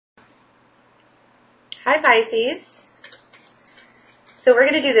Hi Pisces. So we're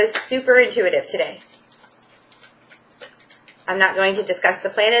going to do this super intuitive today. I'm not going to discuss the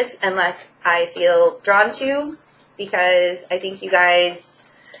planets unless I feel drawn to, because I think you guys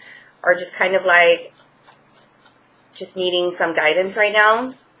are just kind of like just needing some guidance right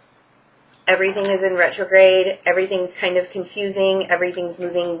now. Everything is in retrograde. Everything's kind of confusing. Everything's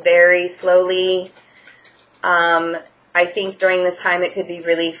moving very slowly. I think during this time it could be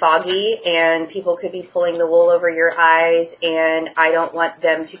really foggy and people could be pulling the wool over your eyes, and I don't want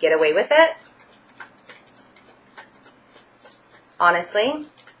them to get away with it. Honestly.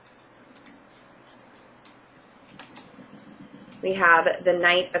 We have the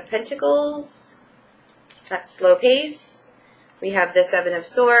Knight of Pentacles. That's slow pace. We have the Seven of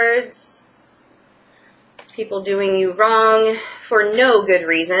Swords. People doing you wrong for no good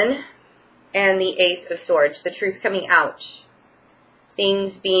reason. And the Ace of Swords, the truth coming out.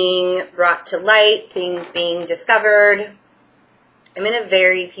 Things being brought to light, things being discovered. I'm in a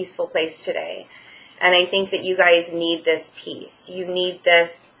very peaceful place today. And I think that you guys need this peace. You need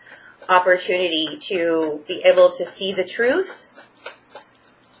this opportunity to be able to see the truth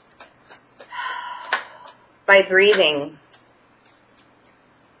by breathing.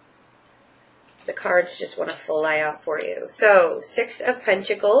 The cards just want to fly out for you. So, Six of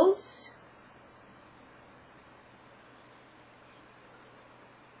Pentacles.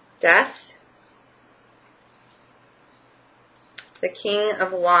 Death, the King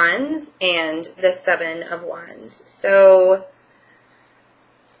of Wands, and the Seven of Wands. So,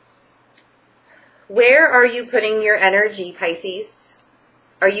 where are you putting your energy, Pisces?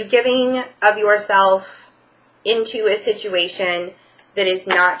 Are you giving of yourself into a situation that is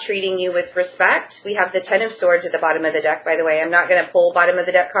not treating you with respect? We have the Ten of Swords at the bottom of the deck, by the way. I'm not going to pull bottom of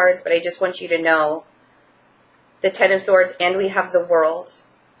the deck cards, but I just want you to know the Ten of Swords, and we have the World.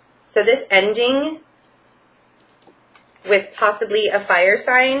 So this ending with possibly a fire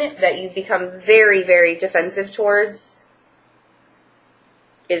sign that you've become very, very defensive towards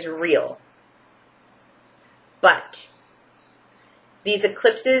is real. But these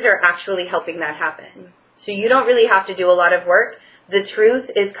eclipses are actually helping that happen. So you don't really have to do a lot of work. The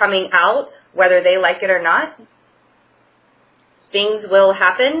truth is coming out whether they like it or not. Things will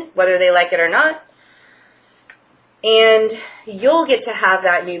happen whether they like it or not. And you'll get to have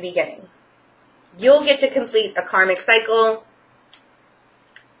that new beginning. You'll get to complete a karmic cycle,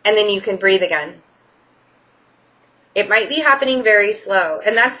 and then you can breathe again. It might be happening very slow.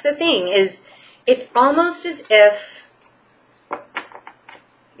 And that's the thing, is it's almost as if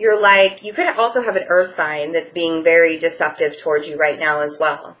you're like, you could also have an earth sign that's being very deceptive towards you right now as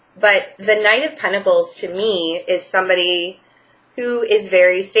well. But the Knight of Pentacles to me is somebody who is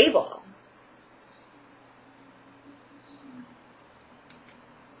very stable.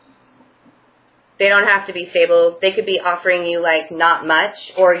 They don't have to be stable. They could be offering you like not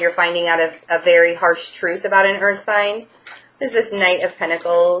much, or you're finding out a very harsh truth about an earth sign. This is this Knight of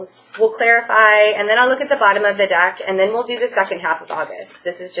Pentacles. We'll clarify, and then I'll look at the bottom of the deck, and then we'll do the second half of August.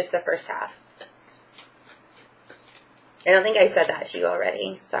 This is just the first half. I don't think I said that to you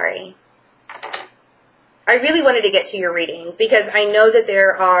already. Sorry. I really wanted to get to your reading because I know that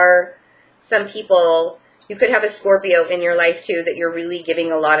there are some people, you could have a Scorpio in your life too, that you're really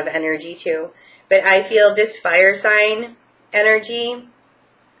giving a lot of energy to. But I feel this fire sign energy,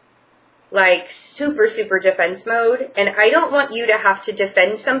 like super, super defense mode. And I don't want you to have to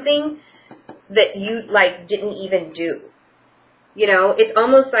defend something that you like didn't even do. You know, it's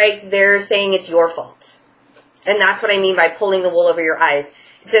almost like they're saying it's your fault. And that's what I mean by pulling the wool over your eyes.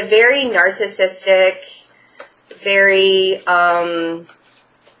 It's a very narcissistic, very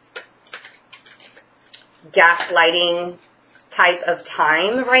gaslighting type of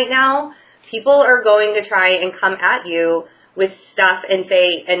time right now. People are going to try and come at you with stuff and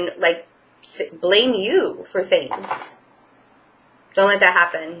say, and like blame you for things. Don't let that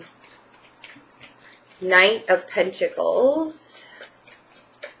happen. Knight of Pentacles.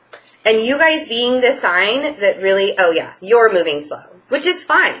 And you guys being the sign that really, oh yeah, you're moving slow, which is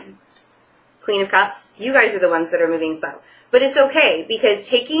fine. Queen of Cups, you guys are the ones that are moving slow. But it's okay, because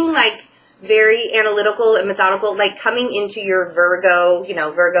taking like very analytical and methodical, like coming into your Virgo, you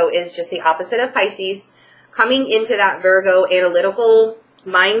know, Virgo is just the opposite of Pisces, coming into that Virgo analytical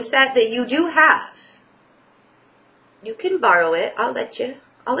mindset that you do have. You can borrow it. I'll let you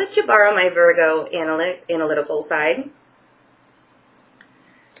borrow my Virgo analytical side.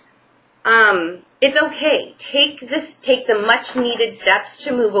 It's okay. Take the much needed steps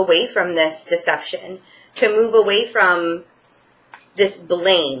to move away from this deception, to move away from this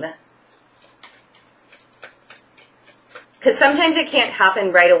blame. Because sometimes it can't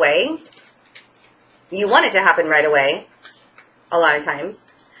happen right away. You want it to happen right away, a lot of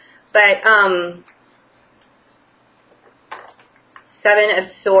times. But, 7 of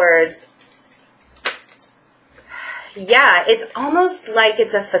Swords. Yeah, it's almost like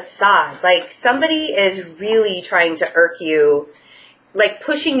it's a facade. Like somebody is really trying to irk you, like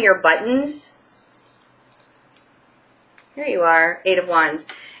pushing your buttons. Here you are, 8 of Wands.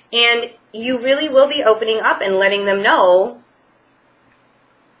 And you really will be opening up and letting them know.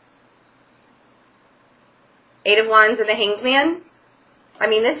 8 of Wands and the Hanged Man. I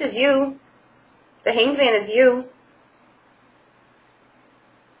mean, this is you. The Hanged Man is you.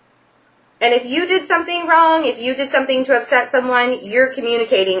 And if you did something wrong, if you did something to upset someone, you're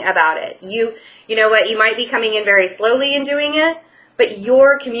communicating about it. You know what? You might be coming in very slowly and doing it, but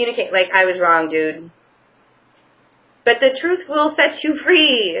you're communicating, like, I was wrong, dude. But the truth will set you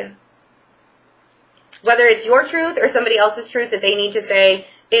free. Whether it's your truth or somebody else's truth that they need to say,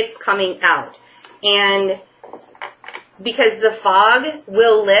 it's coming out. And because the fog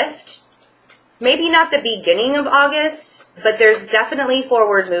will lift, maybe not the beginning of August, but there's definitely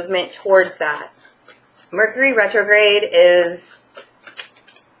forward movement towards that. Mercury retrograde is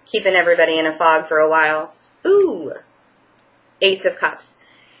keeping everybody in a fog for a while. Ooh, Ace of Cups.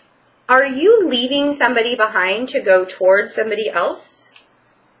 Are you leaving somebody behind to go towards somebody else?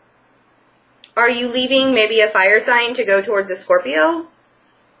 Are you leaving maybe a fire sign to go towards a Scorpio?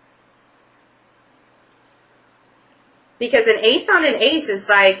 Because an ace on an ace is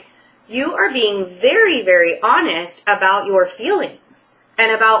like, you are being very, very honest about your feelings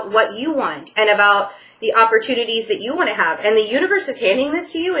and about what you want and about the opportunities that you want to have. And the universe is handing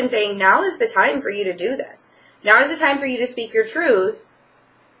this to you and saying, now is the time for you to do this. Now is the time for you to speak your truth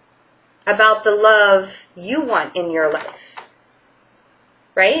about the love you want in your life.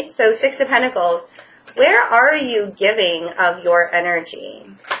 Right? So 6 of Pentacles, where are you giving of your energy?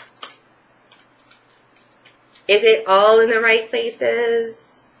 Is it all in the right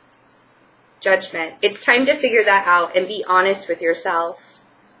places? Judgment. It's time to figure that out and be honest with yourself.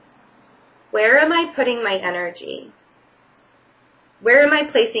 Where am I putting my energy? Where am I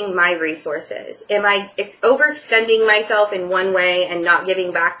placing my resources? Am I overextending myself in one way and not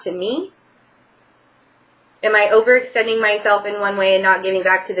giving back to me? Am I overextending myself in one way and not giving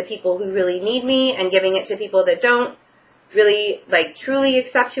back to the people who really need me and giving it to people that don't really, like, truly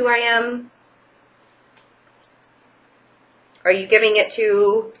accept who I am? Are you giving it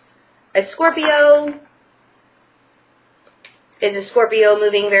to a Scorpio? Is a Scorpio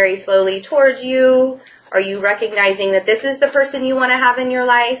moving very slowly towards you? Are you recognizing that this is the person you want to have in your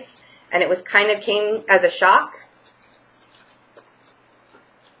life and it was kind of came as a shock?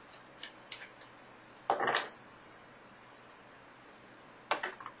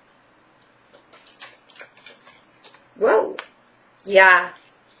 Whoa. Yeah.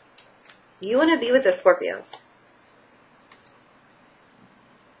 You want to be with a Scorpio.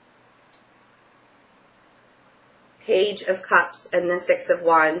 Page of Cups and the 6 of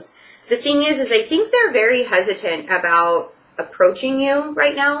Wands. The thing is I think they're very hesitant about approaching you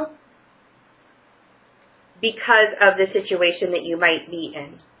right now because of the situation that you might be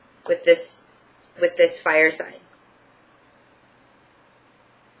in with this fire sign.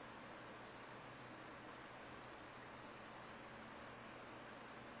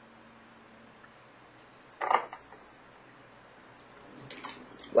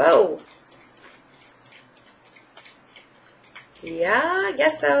 Whoa. Yeah, I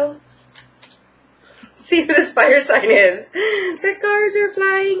guess so. Let's see who this fire sign is. The cards are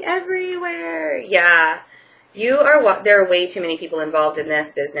flying everywhere. Yeah. There are way too many people involved in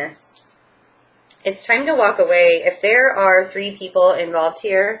this business. It's time to walk away. If there are 3 people involved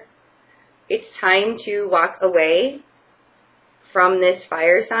here, it's time to walk away from this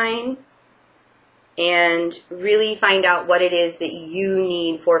fire sign and really find out what it is that you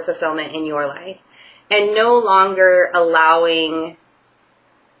need for fulfillment in your life. And no longer allowing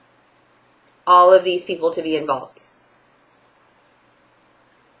all of these people to be involved.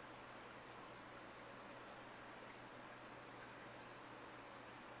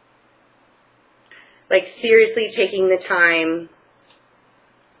 Like seriously taking the time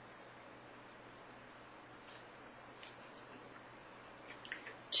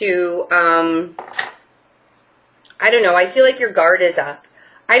to, I don't know, I feel like your guard is up.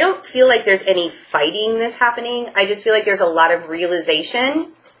 I don't feel like there's any fighting that's happening. I just feel like there's a lot of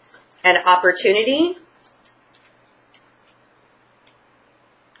realization and opportunity.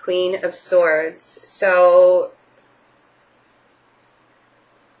 Queen of Swords. So,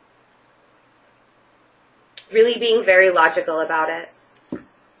 really being very logical about it.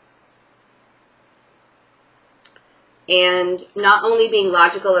 And not only being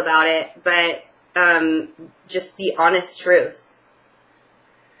logical about it, but just the honest truth.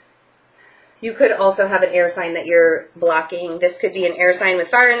 You could also have an air sign that you're blocking. This could be an air sign with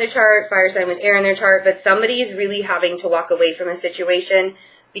fire in their chart, fire sign with air in their chart, but somebody is really having to walk away from a situation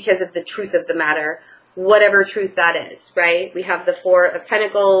because of the truth of the matter, whatever truth that is, right? We have the Four of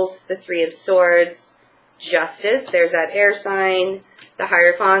Pentacles, the Three of Swords, Justice, there's that air sign, the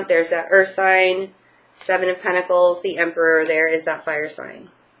Hierophant, there's that earth sign, Seven of Pentacles, the Emperor, there is that fire sign.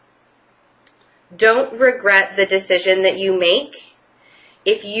 Don't regret the decision that you make.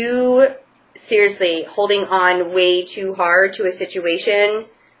 If you seriously holding on way too hard to a situation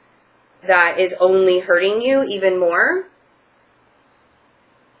that is only hurting you even more.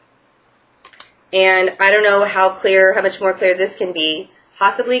 And I don't know how much more clear this can be.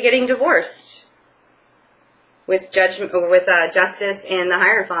 Possibly getting divorced with judgment, or with Justice and the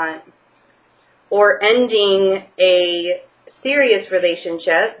Hierophant, or ending a serious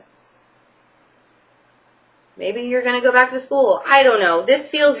relationship. Maybe you're going to go back to school. I don't know. This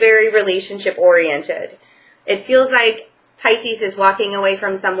feels very relationship oriented. It feels like Pisces is walking away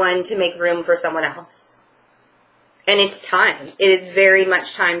from someone to make room for someone else. And it's time. It is very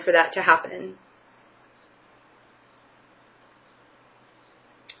much time for that to happen.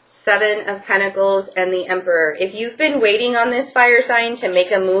 Seven of Pentacles and the Emperor. If you've been waiting on this fire sign to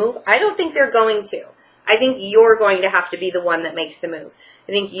make a move, I don't think they're going to. I think you're going to have to be the one that makes the move.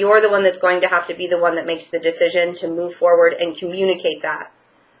 I think you're the one that's going to have to be the one that makes the decision to move forward and communicate that.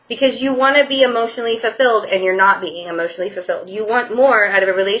 Because you want to be emotionally fulfilled and you're not being emotionally fulfilled. You want more out of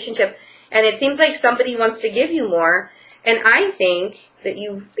a relationship, and it seems like somebody wants to give you more. And I think that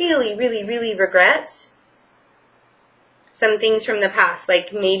you really, really, really regret some things from the past,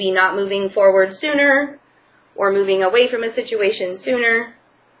 like maybe not moving forward sooner or moving away from a situation sooner.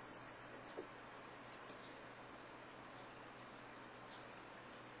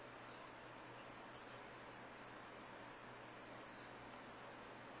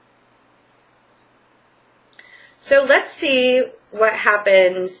 So let's see what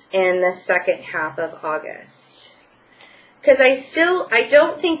happens in the second half of August. Because I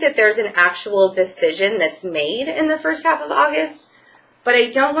don't think that there's an actual decision that's made in the first half of August, but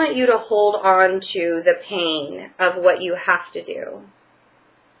I don't want you to hold on to the pain of what you have to do.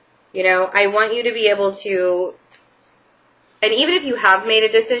 You know, I want you to be able to, and even if you have made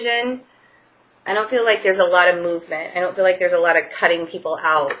a decision, I don't feel like there's a lot of movement. I don't feel like there's a lot of cutting people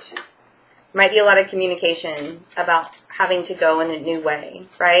out. Might be a lot of communication about having to go in a new way,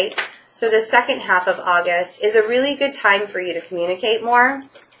 right? So the second half of August is a really good time for you to communicate more.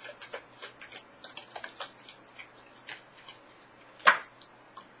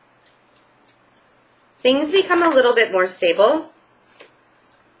 Things become a little bit more stable.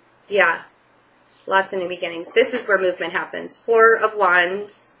 Yeah, lots of new beginnings. This is where movement happens. Four of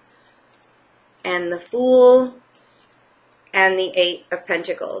Wands and the Fool and the Eight of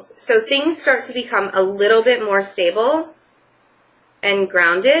Pentacles. So things start to become a little bit more stable and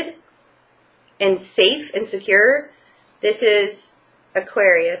grounded and safe and secure. This is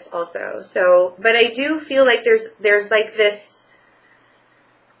Aquarius also. So, but I do feel like there's like this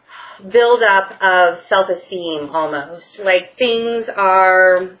build up of self-esteem almost. Like things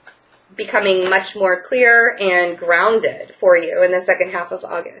are becoming much more clear and grounded for you in the second half of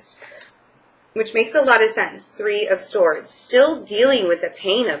August, which makes a lot of sense. Three of Swords. Still dealing with the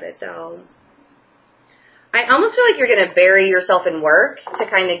pain of it, though. I almost feel like you're going to bury yourself in work to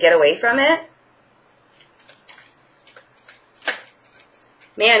kind of get away from it.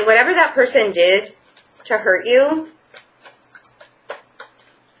 Man, whatever that person did to hurt you,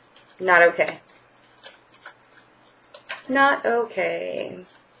 not okay. Not okay.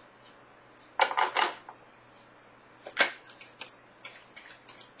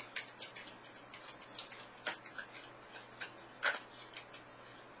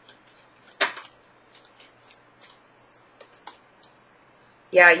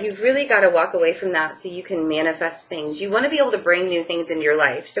 Yeah, you've really got to walk away from that so you can manifest things. You want to be able to bring new things into your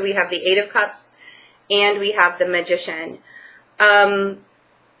life. So we have the Eight of Cups and we have the Magician.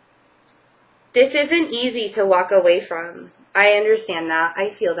 This isn't easy to walk away from. I understand that. I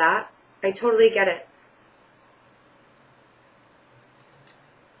feel that. I totally get it.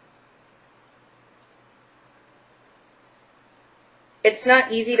 It's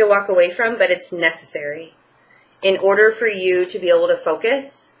not easy to walk away from, but it's necessary. In order for you to be able to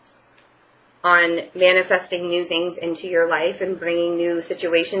focus on manifesting new things into your life and bringing new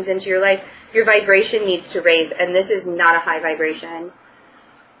situations into your life, your vibration needs to raise. And this is not a high vibration.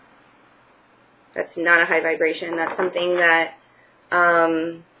 That's not a high vibration. That's something that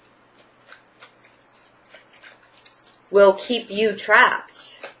will keep you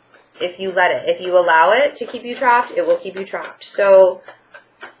trapped if you let it. If you allow it to keep you trapped, it will keep you trapped. So,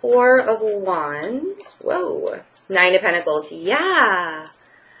 4 of Wands. Whoa. 9 of Pentacles. Yeah.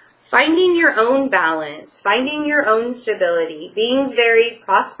 Finding your own balance. Finding your own stability. Being very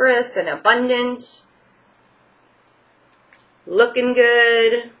prosperous and abundant. Looking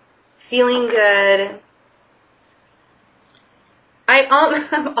good. Feeling good.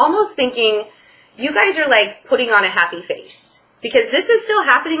 I'm almost thinking you guys are like putting on a happy face. Because this is still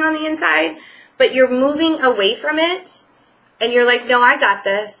happening on the inside. But you're moving away from it. And you're like, no, I got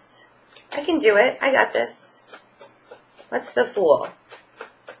this. I can do it. I got this. What's the Fool?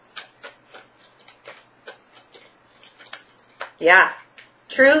 Yeah.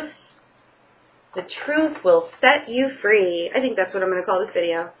 Truth. The truth will set you free. I think that's what I'm going to call this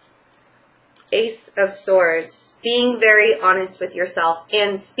video. Ace of Swords. Being very honest with yourself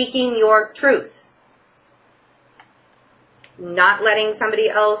and speaking your truth. Not letting somebody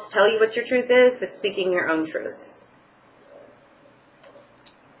else tell you what your truth is, but speaking your own truth.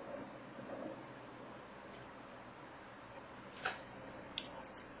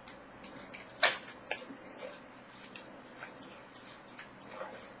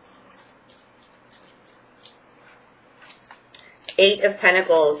 Eight of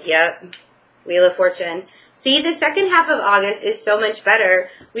Pentacles, yep. Wheel of Fortune. See, the second half of August is so much better.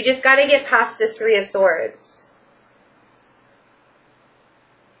 We just got to get past this 3 of Swords.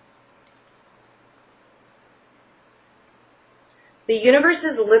 The universe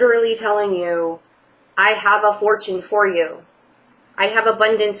is literally telling you, I have a fortune for you. I have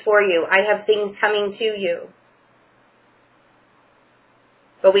abundance for you. I have things coming to you.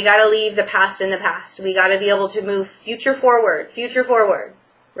 But we got to leave the past in the past. We got to be able to move future forward,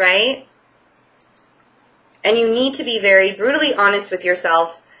 right? And you need to be very brutally honest with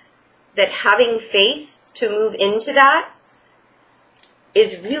yourself that having faith to move into that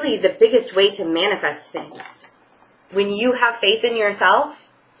is really the biggest way to manifest things. When you have faith in yourself,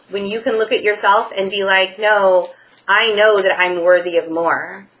 when you can look at yourself and be like, no, I know that I'm worthy of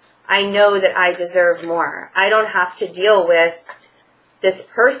more. I know that I deserve more. I don't have to deal with this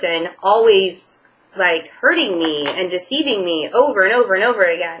person always like hurting me and deceiving me over and over and over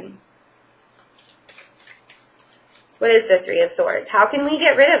again. What is the 3 of Swords? How can we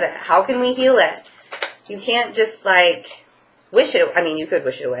get rid of it? How can we heal it? You can't just like wish it. I mean, you could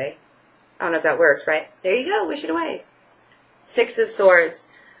wish it away. I don't know if that works, right? There you go. Wish it away. 6 of Swords.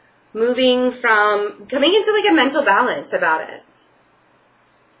 Moving from, coming into like a mental balance about it.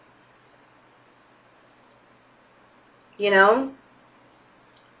 You know?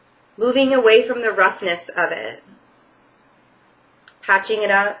 Moving away from the roughness of it. Patching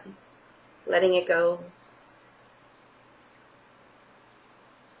it up. Letting it go.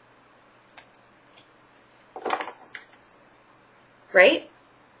 Right?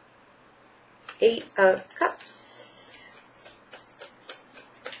 8 of Cups.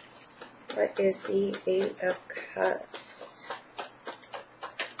 What is the 8 of Cups?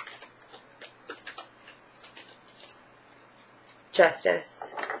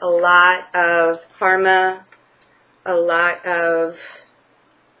 Justice. A lot of karma. A lot of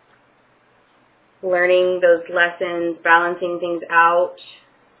learning those lessons, balancing things out.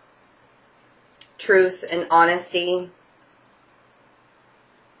 Truth and honesty.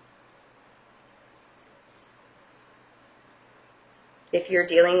 If you're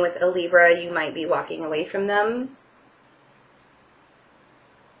dealing with a Libra, you might be walking away from them.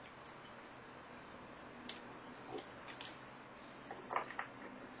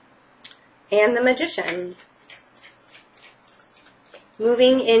 And the Magician.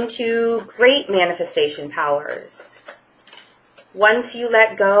 Moving into great manifestation powers. Once you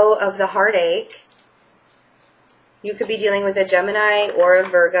let go of the heartache, you could be dealing with a Gemini or a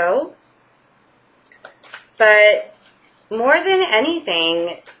Virgo. But more than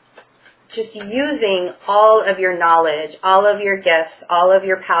anything, just using all of your knowledge, all of your gifts, all of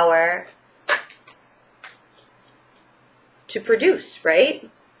your power to produce, right?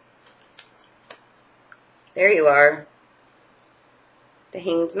 There you are. The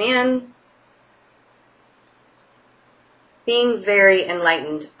Hanged Man. Being very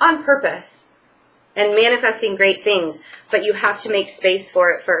enlightened on purpose and manifesting great things, but you have to make space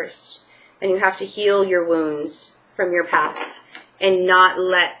for it first. And you have to heal your wounds from your past and not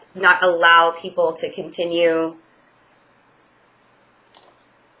allow people to continue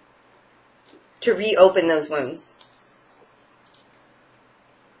to reopen those wounds.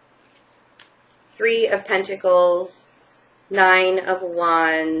 3 of Pentacles, 9 of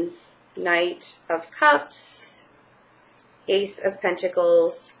Wands, Knight of Cups, Ace of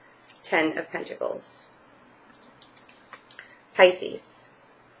Pentacles, 10 of Pentacles. Pisces.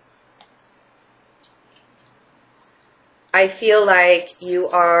 I feel like you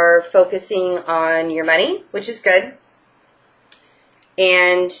are focusing on your money, which is good.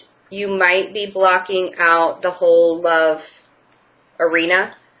 And you might be blocking out the whole love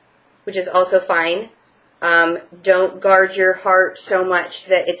arena, which is also fine. Don't guard your heart so much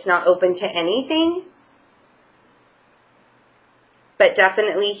that it's not open to anything. But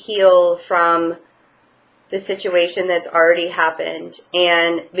definitely heal from the situation that's already happened.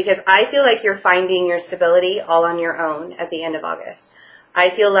 And because I feel like you're finding your stability all on your own at the end of August. I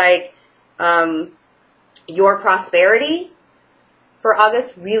feel like your prosperity for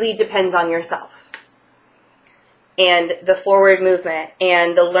August really depends on yourself. And the forward movement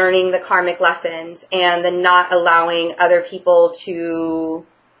and the learning the karmic lessons and the not allowing other people to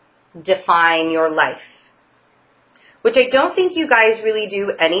define your life. Which I don't think you guys really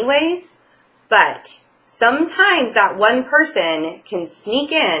do anyways, but sometimes that one person can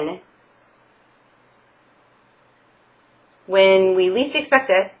sneak in when we least expect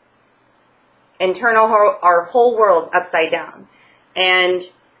it and turn our whole world upside down. And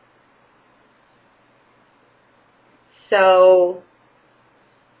so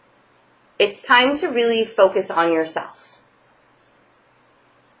it's time to really focus on yourself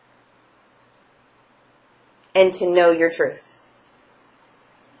and to know your truth.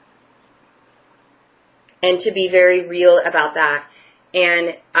 And to be very real about that.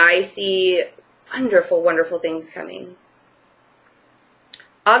 And I see wonderful, wonderful things coming.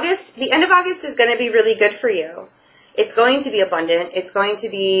 August, the end of August is going to be really good for you. It's going to be abundant. It's going to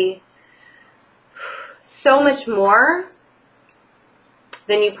be so much more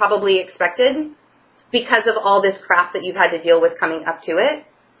than you probably expected because of all this crap that you've had to deal with coming up to it.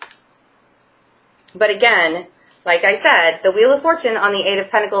 But again, like I said, the Wheel of Fortune on the 8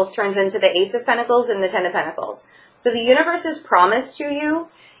 of Pentacles turns into the Ace of Pentacles and the 10 of Pentacles. So the universe's promise to you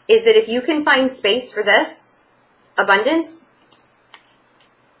is that if you can find space for this abundance,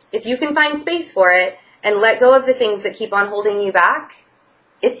 if you can find space for it and let go of the things that keep on holding you back,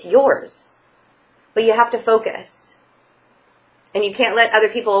 it's yours. But you have to focus. And you can't let other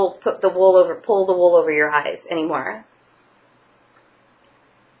people pull the wool over your eyes anymore.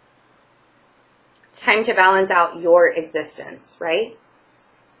 It's time to balance out your existence, right?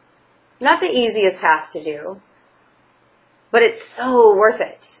 Not the easiest task to do, but it's so worth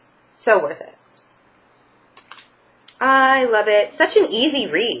it. So worth it. I love it. Such an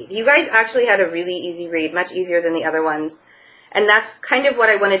easy read. You guys actually had a really easy read, much easier than the other ones. And that's kind of what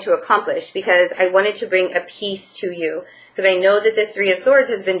I wanted to accomplish because I wanted to bring a peace to you. Because I know that this 3 of Swords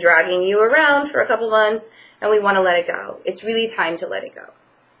has been dragging you around for a couple months and we want to let it go. It's really time to let it go.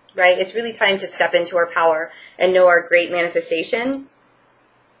 Right? It's really time to step into our power and know our great manifestation.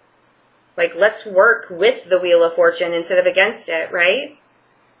 Like, let's work with the Wheel of Fortune instead of against it, right?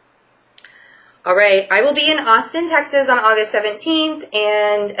 All right. I will be in Austin, Texas on August 17th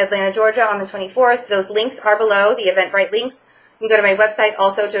and Atlanta, Georgia on the 24th. Those links are below, the Eventbrite links. You can go to my website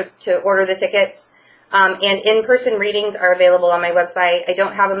also to order the tickets. And in-person readings are available on my website. I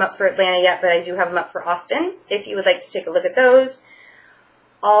don't have them up for Atlanta yet, but I do have them up for Austin if you would like to take a look at those.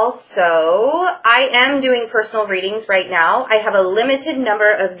 Also, I am doing personal readings right now. I have a limited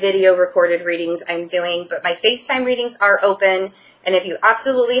number of video recorded readings I'm doing, but my FaceTime readings are open. And if you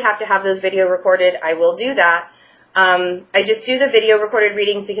absolutely have to have those video recorded, I will do that. I just do the video recorded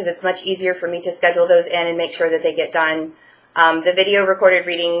readings because it's much easier for me to schedule those in and make sure that they get done. The video recorded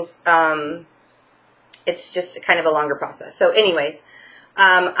readings, it's just kind of a longer process. So anyways,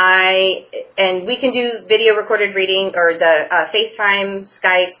 and we can do video recorded reading or the FaceTime,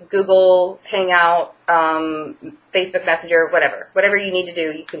 Skype, Google Hangout, Facebook Messenger, whatever you need to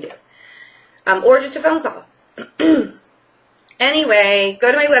do, you can do, or just a phone call. Anyway,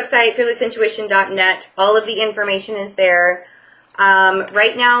 go to my website, fearlessintuition.net. All of the information is there.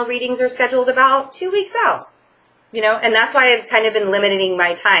 Right now, readings are scheduled about 2 weeks out. You know, and that's why I've kind of been limiting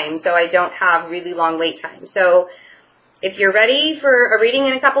my time, so I don't have really long wait time. So if you're ready for a reading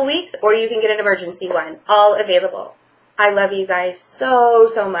in a couple weeks, or you can get an emergency one, all available. I love you guys so,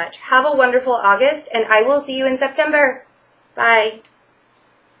 so much. Have a wonderful August, and I will see you in September. Bye.